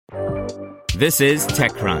This is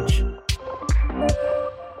TechCrunch.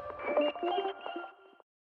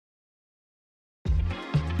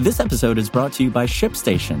 This episode is brought to you by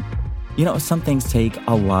ShipStation. You know, some things take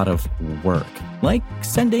a lot of work, like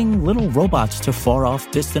sending little robots to far-off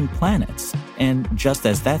distant planets. And just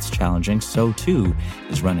as that's challenging, so too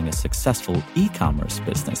is running a successful e-commerce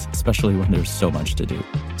business, especially when there's so much to do.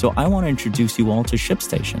 So I want to introduce you all to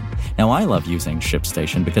ShipStation. Now, I love using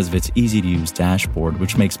ShipStation because of its easy-to-use dashboard,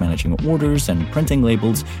 which makes managing orders and printing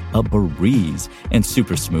labels a breeze and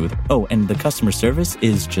super smooth. Oh, and the customer service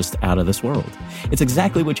is just out of this world. It's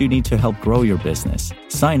exactly what you need to help grow your business.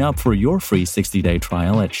 Sign up for your free 60-day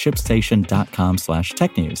trial at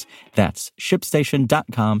shipstation.com/technews. That's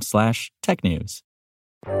shipstation.com/technews.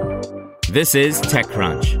 This is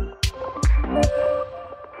TechCrunch.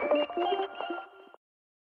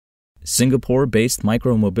 Singapore-based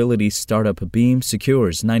micromobility startup Beam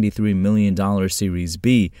secures $93 million Series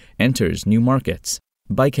B, enters new markets.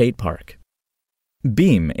 By Kate Park.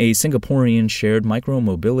 Beam, a Singaporean shared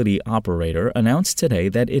micromobility operator, announced today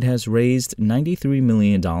that it has raised $93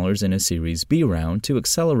 million in a Series B round to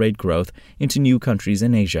accelerate growth into new countries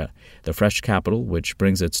in Asia. The fresh capital, which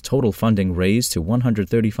brings its total funding raised to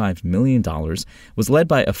 $135 million, was led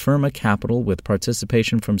by Affirma Capital with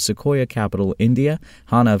participation from Sequoia Capital India,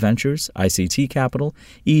 Hana Ventures, ICT Capital,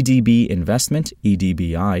 EDB Investment,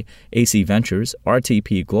 EDBI, AC Ventures,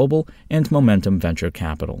 RTP Global, and Momentum Venture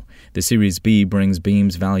Capital. The Series B brings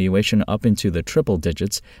Beam's valuation up into the triple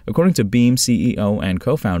digits, according to Beam CEO and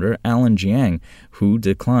co-founder Alan Jiang, who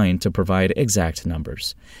declined to provide exact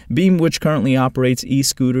numbers. Beam, which currently operates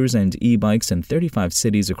e-scooters and e-bikes in 35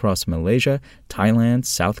 cities across Malaysia, Thailand,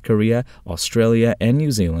 South Korea, Australia, and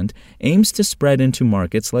New Zealand, aims to spread into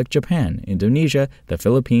markets like Japan, Indonesia, the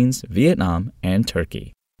Philippines, Vietnam, and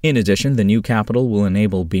Turkey. In addition, the new capital will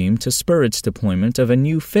enable Beam to spur its deployment of a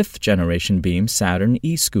new fifth-generation Beam Saturn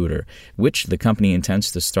e-scooter, which the company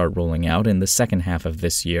intends to start rolling out in the second half of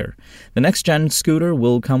this year. The next-gen scooter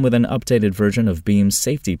will come with an updated version of Beam's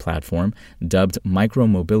safety platform, dubbed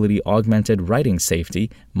Micromobility Augmented Riding Safety,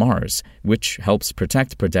 MARS, which helps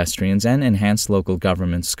protect pedestrians and enhance local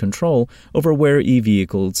governments' control over where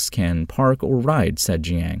e-vehicles can park or ride, said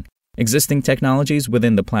Jiang. Existing technologies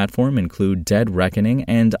within the platform include dead reckoning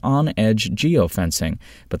and on-edge geofencing,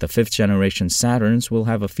 but the fifth-generation Saturns will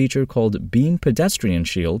have a feature called Beam Pedestrian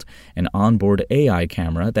Shield, an onboard AI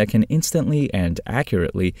camera that can instantly and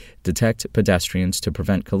accurately detect pedestrians to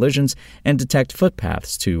prevent collisions and detect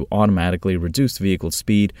footpaths to automatically reduce vehicle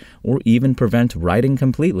speed or even prevent riding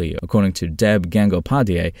completely, according to Deb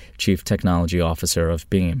Gangopadhyay, Chief Technology Officer of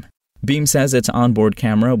Beam. Beam says its onboard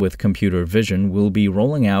camera with computer vision will be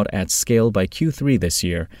rolling out at scale by Q3 this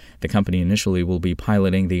year. The company initially will be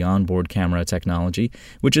piloting the onboard camera technology,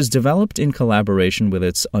 which is developed in collaboration with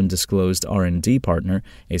its undisclosed R&D partner,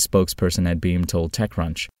 a spokesperson at Beam told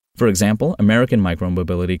TechCrunch. For example, American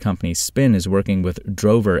micromobility company Spin is working with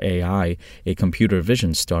Drover AI, a computer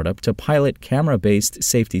vision startup, to pilot camera-based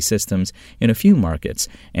safety systems in a few markets,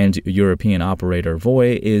 and European operator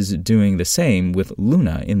Voi is doing the same with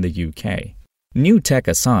Luna in the UK. New tech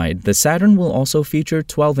aside, the Saturn will also feature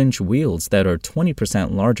 12-inch wheels that are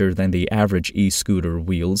 20% larger than the average e-scooter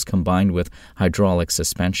wheels combined with hydraulic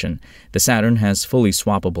suspension. The Saturn has fully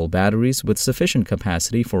swappable batteries with sufficient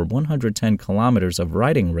capacity for 110 kilometers of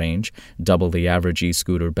riding range, double the average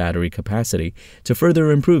e-scooter battery capacity, to further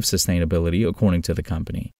improve sustainability, according to the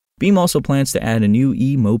company. Beam also plans to add a new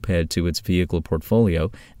e-moped to its vehicle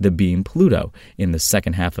portfolio, the Beam Pluto, in the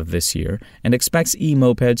second half of this year, and expects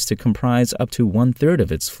e-mopeds to comprise up to one-third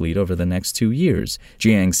of its fleet over the next 2 years,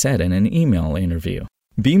 Jiang said in an email interview.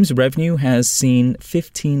 Beam's revenue has seen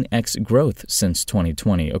 15x growth since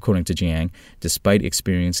 2020, according to Jiang, despite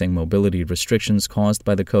experiencing mobility restrictions caused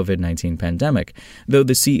by the COVID-19 pandemic, though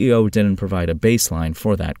the CEO didn't provide a baseline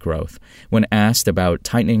for that growth. When asked about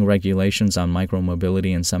tightening regulations on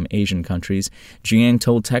micromobility in some Asian countries, Jiang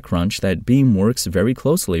told TechCrunch that Beam works very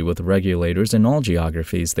closely with regulators in all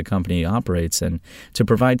geographies the company operates in to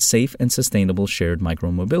provide safe and sustainable shared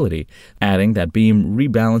micromobility, adding that Beam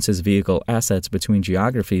rebalances vehicle assets between geographies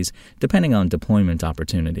depending on deployment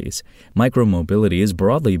opportunities. Micromobility is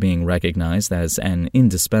broadly being recognized as an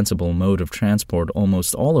indispensable mode of transport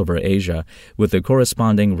almost all over Asia, with the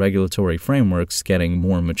corresponding regulatory frameworks getting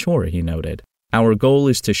more mature, he noted. Our goal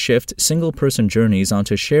is to shift single-person journeys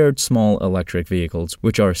onto shared small electric vehicles,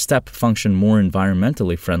 which are step function more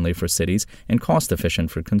environmentally friendly for cities and cost-efficient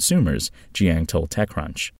for consumers, Jiang told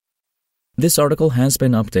TechCrunch. This article has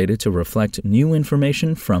been updated to reflect new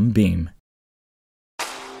information from Beam.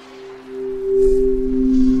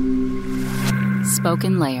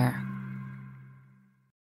 Spoken Layer.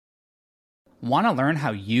 Want to learn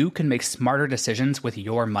how you can make smarter decisions with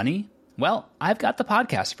your money? Well, I've got the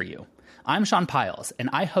podcast for you. I'm Sean Piles,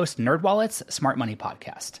 and I host NerdWallet's Smart Money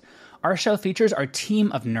Podcast. Our show features our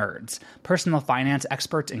team of nerds, personal finance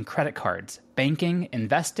experts in credit cards, banking,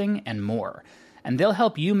 investing, and more. And they'll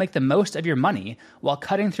help you make the most of your money while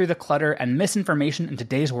cutting through the clutter and misinformation in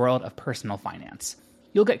today's world of personal finance.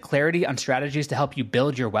 You'll get clarity on strategies to help you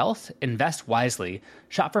build your wealth, invest wisely,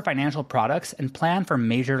 shop for financial products, and plan for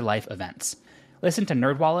major life events. Listen to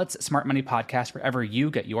NerdWallet's Smart Money Podcast wherever you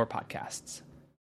get your podcasts.